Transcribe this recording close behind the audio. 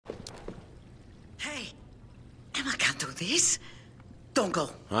this? Don't go.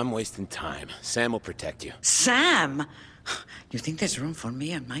 I'm wasting time. Sam will protect you. Sam? You think there's room for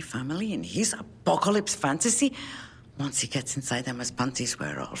me and my family in his apocalypse fantasy? Once he gets inside Emma's panties,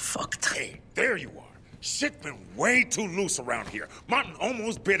 we're all fucked. Hey, there you are. Shit been way too loose around here. Martin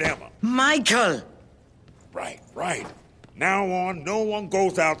almost bit Emma. Michael! Right. Now on, no one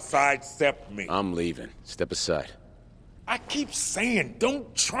goes outside except me. I'm leaving. Step aside. I keep saying,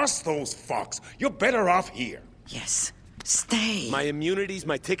 don't trust those fucks. You're better off here. Yes, stay. My immunity's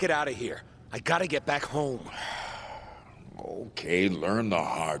my ticket out of here. I gotta get back home. Okay, learn the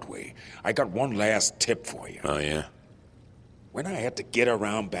hard way. I got one last tip for you. Oh, yeah? When I had to get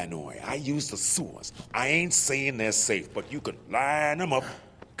around Banoi, I used the sewers. I ain't saying they're safe, but you can line them up.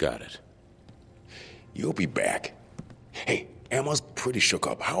 Got it. You'll be back. Hey, Emma's pretty shook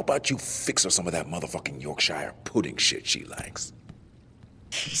up. How about you fix her some of that motherfucking Yorkshire pudding shit she likes?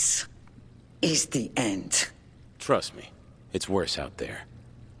 This is the end. Trust me, it's worse out there.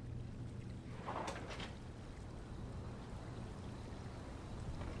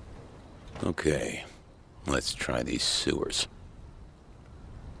 Okay, let's try these sewers.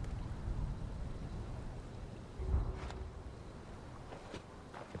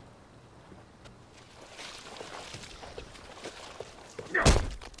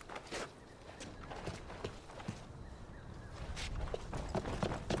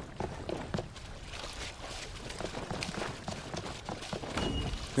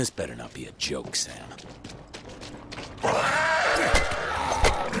 This better not be a joke, Sam.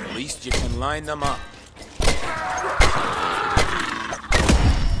 At least you can line them up.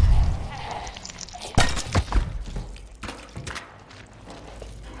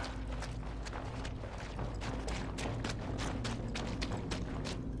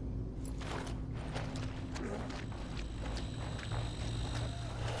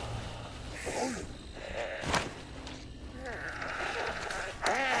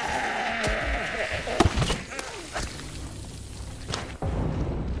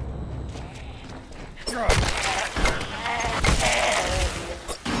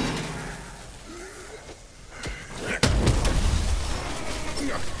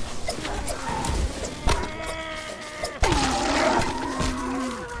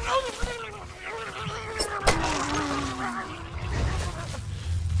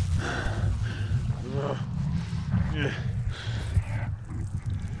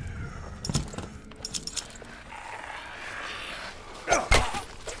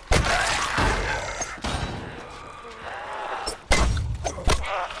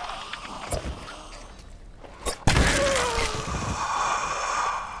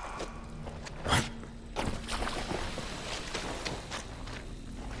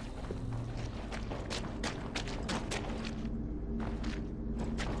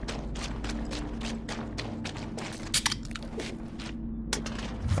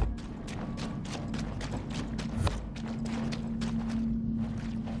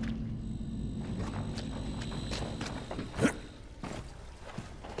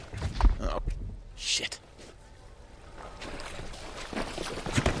 Shit.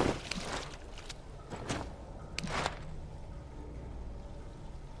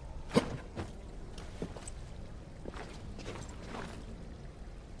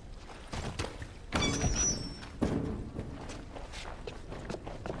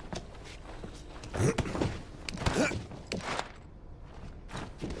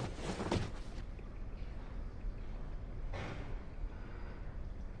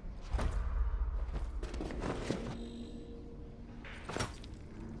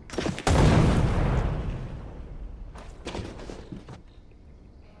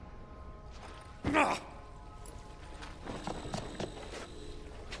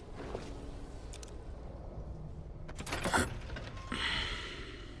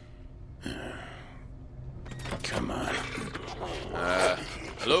 Come on.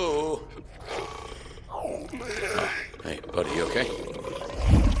 Hello? Oh, hey, buddy, you okay?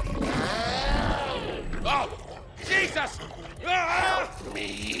 Oh, Jesus!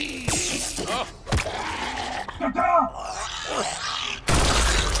 Me. Oh. Get down!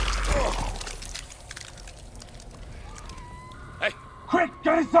 Hey! Quick,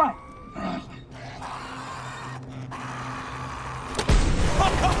 get inside!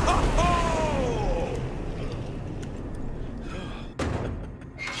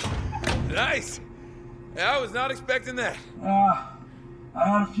 Nice! I was not expecting that. I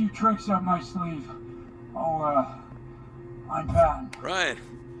had a few tricks up my sleeve. Oh, I'm Patton. Ryan.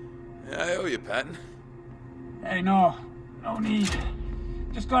 Yeah, I owe you, Patton. Hey, no need.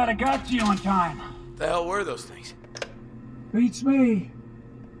 Just glad I got to you on time. The hell were those things? Beats me.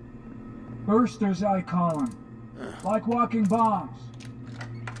 Bursters, I call them. Like walking bombs.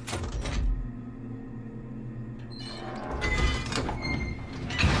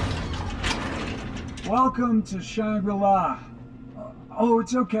 Welcome to Shangri-La. Oh,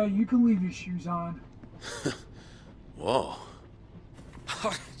 it's okay. You can leave your shoes on. Whoa.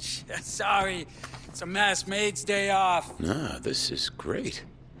 Oh, sorry. It's a mess. Maid's day off. Nah, this is great.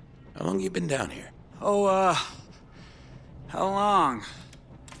 How long you been down here? Oh, how long?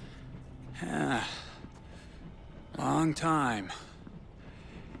 Yeah. Long time.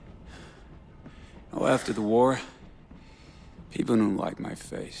 Oh, after the war, people didn't like my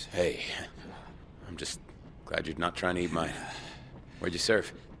face. Hey, I'm just glad you're not trying to eat mine. Where'd you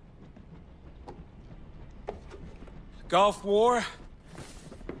serve? Gulf War?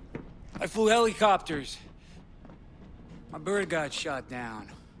 I flew helicopters. My bird got shot down.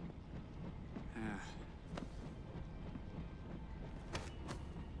 Yeah.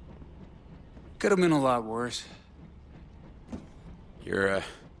 Could have been a lot worse. You're,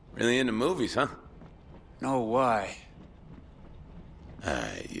 really into movies, huh? No, why?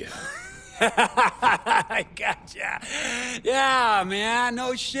 Yeah. I gotcha. Yeah, man,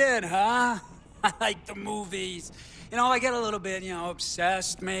 no shit, huh? I like the movies. You know, I get a little bit,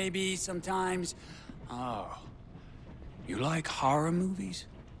 obsessed maybe sometimes. Oh. You like horror movies?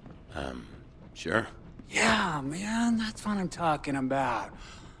 Sure. Yeah, man, that's what I'm talking about.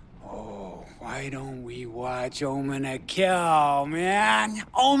 Oh, why don't we watch Omen to Kill, man?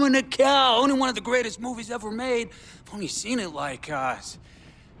 Omen to Kill, only one of the greatest movies ever made. I've only seen it like, 20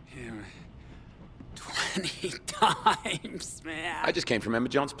 times, man. I just came from Emma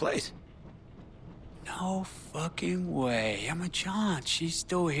Jones' place. No fucking way. Emma John, she's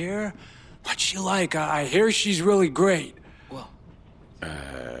still here? What's she like? I hear she's really great. Well,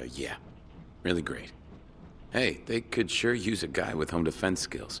 Yeah. Really great. Hey, they could sure use a guy with home defense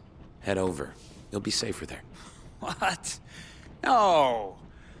skills. Head over. You'll be safer there. What? No.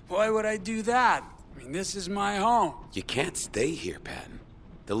 Why would I do that? I mean, this is my home. You can't stay here, Patton.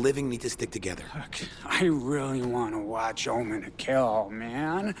 The living need to stick together. Look, I really want to watch Omen to Kill,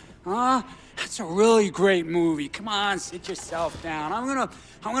 man. Huh? That's a really great movie. Come on, sit yourself down. I'm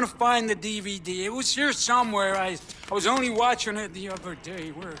gonna find the DVD. It was here somewhere. I was only watching it the other day.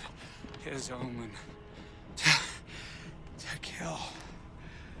 Where is Omen to Kill?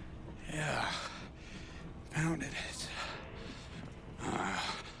 Yeah, found it.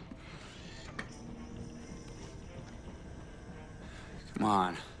 Come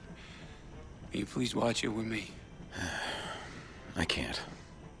on. Will you please watch it with me? I can't.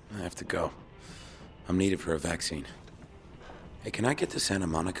 I have to go. I'm needed for a vaccine. Hey, can I get to Santa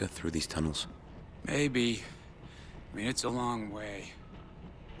Monica through these tunnels? Maybe. I mean, it's a long way.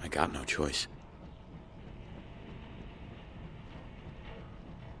 I got no choice.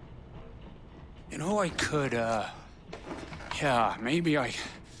 You know, I could, yeah, maybe I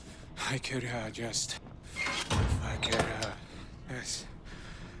could, just... If I could, just...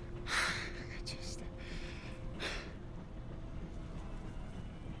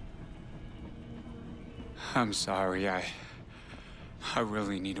 I'm sorry, I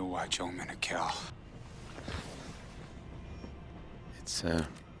really need to watch Omen to Kill. It's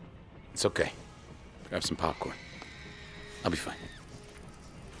okay. Grab some popcorn. I'll be fine.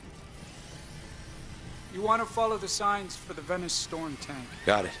 You want to follow the signs for the Venice storm tank.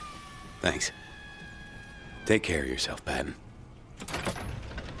 Got it. Thanks. Take care of yourself, Patton.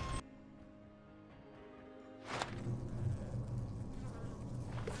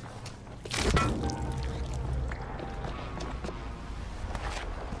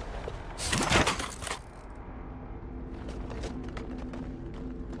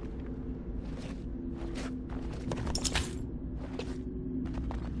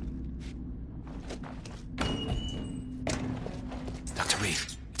 Dr. Reed,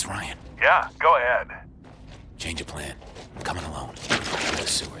 it's Ryan. Yeah, go ahead. Change of plan. I'm coming alone. The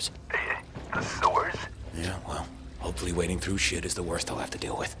sewers. The sewers? Yeah, well, hopefully wading through shit is the worst I'll have to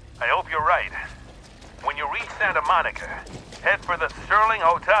deal with. I hope you're right. When you reach Santa Monica, head for the Sterling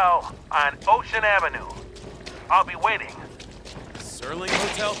Hotel on Ocean Avenue. I'll be waiting. Sterling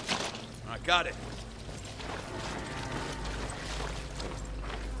Hotel? I got it.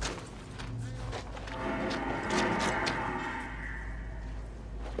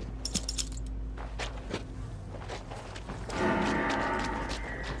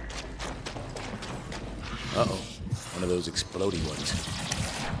 Uh-oh. One of those explodey ones.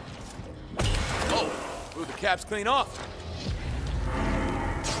 Oh! Blew the caps clean off!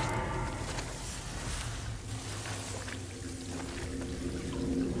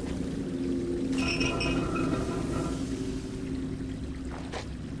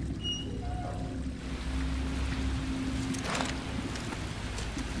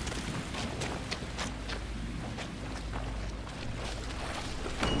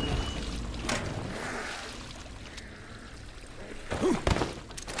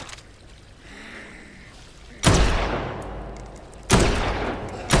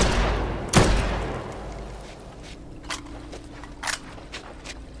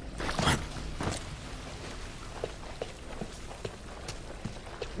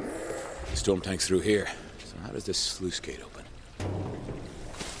 storm tank's through here. So how does this sluice gate open?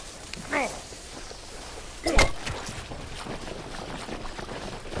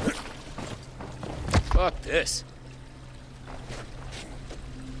 Fuck this.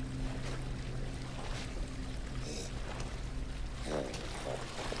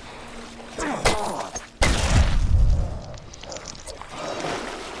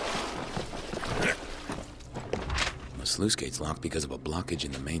 The sluice gate's locked because of a blockage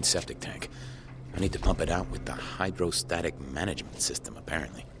in the main septic tank. I need to pump it out with the hydrostatic management system,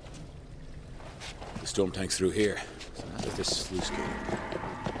 apparently. The storm tank's through here. So how does this sluice gate open?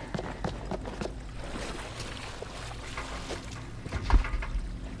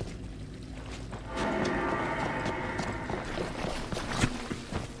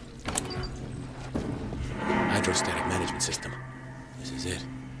 Hydrostatic management system. This is it.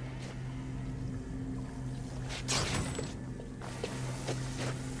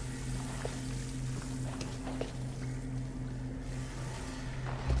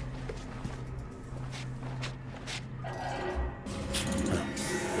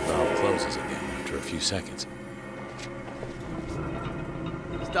 The valve closes again after a few seconds.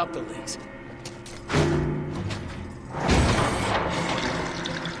 Stop the leaks.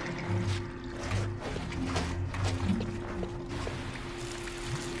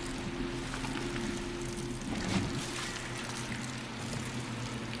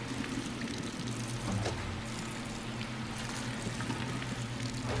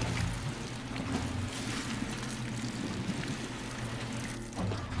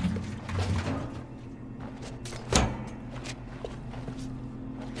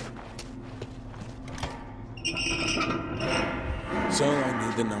 So I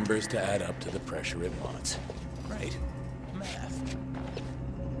need the numbers to add up to the pressure it wants. Great. Math.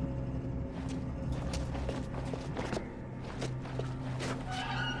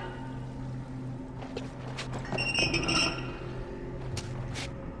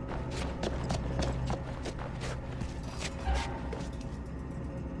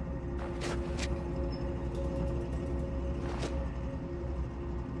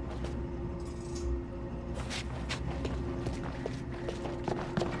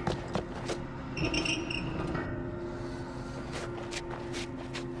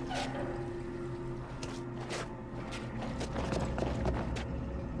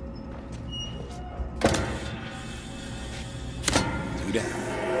 Down.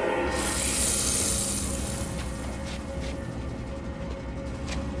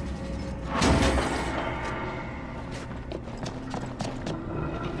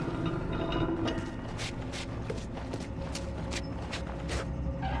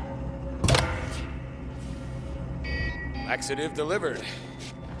 Laxative delivered.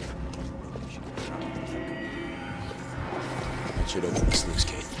 That should open the sluice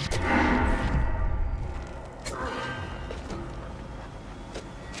gate.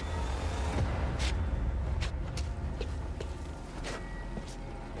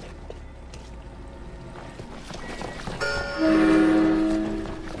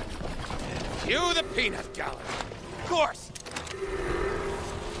 Cue the peanut gallery. Of course.